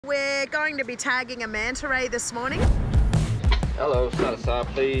We're going to be tagging a manta ray this morning. Hello, start us up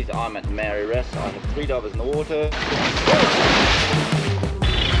please. I'm at Mary Rest. I have 3 divers in the water.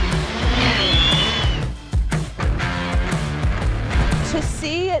 To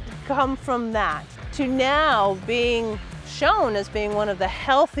see it come from that to now being shown as being one of the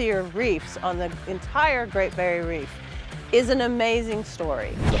healthier reefs on the entire Great Barrier Reef is an amazing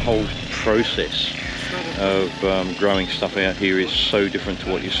story. The whole process of growing stuff out here is so different to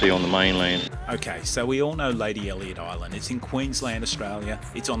what you see on the mainland. Okay, so we all know Lady Elliot Island. It's in Queensland, Australia.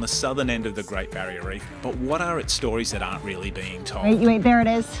 It's on the southern end of the Great Barrier Reef. But what are its stories that aren't really being told? Wait, there it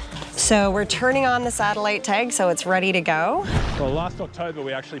is. So we're turning on the satellite tag so it's ready to go. Well, last October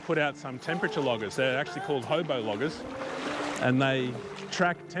we actually put out some temperature loggers. They're actually called hobo loggers, and they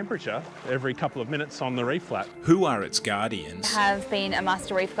track temperature every couple of minutes on the reef flat. Who are its guardians? Have been a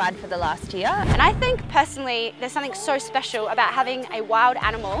master reef guide for the last year. And I think personally there's something so special about having a wild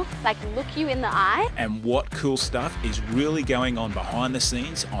animal like look you in the eye. And what cool stuff is really going on behind the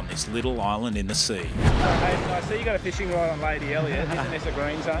scenes on this little island in the sea? Hey, I see you got a fishing rod on Lady Elliot. Isn't this a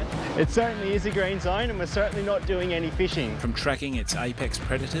green zone? It certainly is a green zone, and we're certainly not doing any fishing. From tracking its apex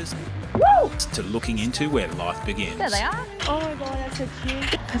predators to looking into where life begins. There they are. Oh my god, that's so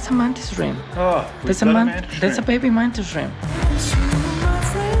cute. That's a mantis shrimp. Oh, that's a baby mantis shrimp.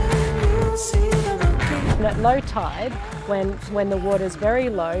 And at low tide, when the water's very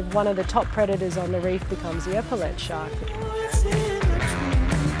low, one of the top predators on the reef becomes the epaulet shark.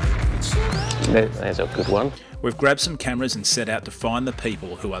 There's a good one. We've grabbed some cameras and set out to find the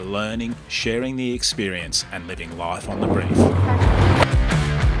people who are learning, sharing the experience and living life on the reef.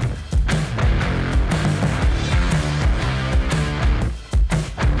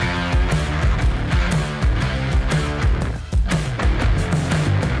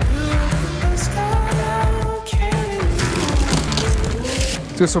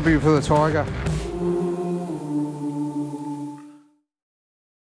 This will be for the tiger.